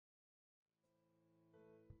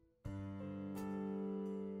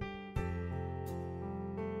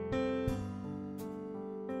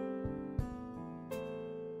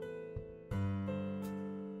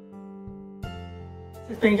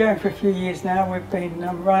It's been going for a few years now. We've been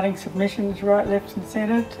writing submissions right, left and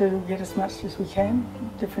centre to get as much as we can.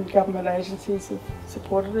 Different government agencies have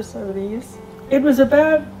supported us over the years. It was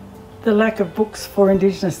about the lack of books for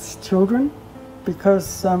Indigenous children,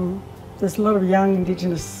 because there's a lot of young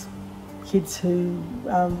Indigenous kids who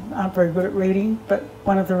aren't very good at reading, but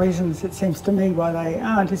one of the reasons it seems to me why they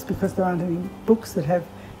aren't is because there aren't any books that have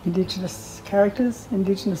Indigenous characters,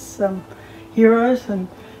 Indigenous heroes and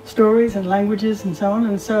stories and languages and so on.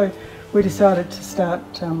 And so we decided to start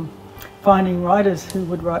finding writers who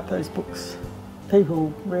would write those books.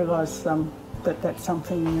 People realise that that's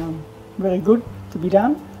something really good to be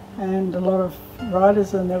done, and a lot of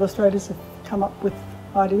writers and illustrators have come up with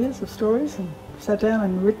ideas of stories and sat down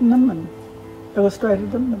and written them and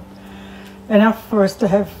illustrated them. Enough for us to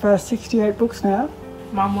have 68 books now.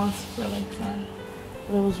 Mum was really excited.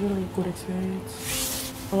 It was a really good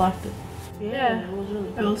experience. I liked it. Yeah, it was really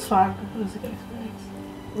good. It was fun. It was a good experience.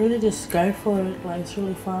 Really just go for it. Like, it's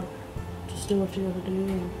really fun. Just do what you gotta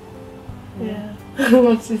do. And,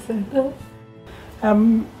 once you say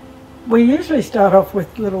that. We usually start off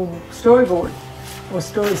with little storyboard or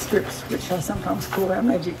story strips, which I sometimes call our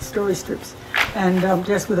magic story strips. And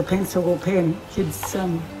just with a pencil or pen, kids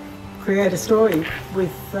create a story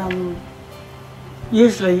with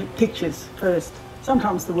usually pictures first,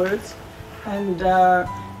 sometimes the words, and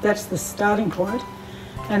that's the starting point.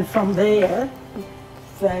 And from there,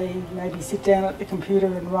 they maybe sit down at the computer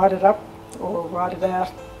and write it up or write it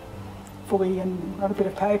out fully on a bit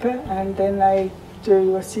of paper, and then they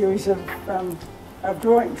do a series of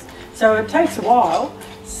drawings. So it takes a while,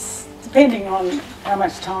 depending on how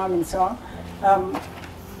much time and so on.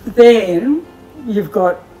 Then you've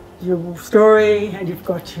got your story and you've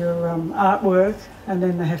got your artwork, and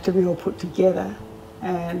then they have to be all put together.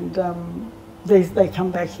 And they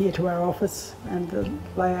come back here to our office, and the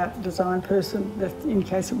layout design person,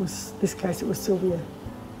 this case it was Sylvia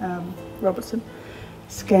Robertson,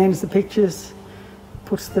 scans the pictures,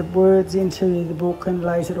 puts the words into the book and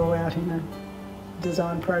lays it all out in a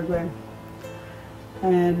design program.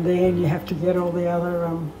 And then you have to get all the other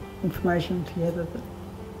information together that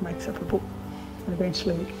makes up a book, and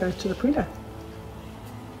eventually it goes to the printer.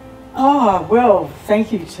 Oh, well,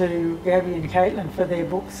 thank you to Gabby and Caitlin for their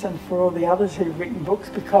books and for all the others who've written books,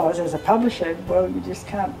 because as a publisher, well, you just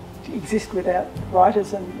can't exist without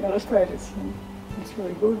writers and illustrators, and it's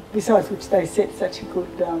really good. Besides which, they set such a good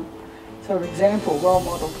sort of example, role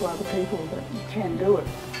model to other people that you can do it.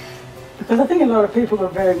 Because I think a lot of people are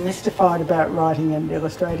very mystified about writing and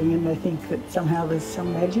illustrating, and they think that somehow there's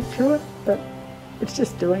some magic to it, but it's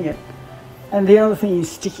just doing it. And the other thing is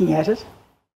sticking at it.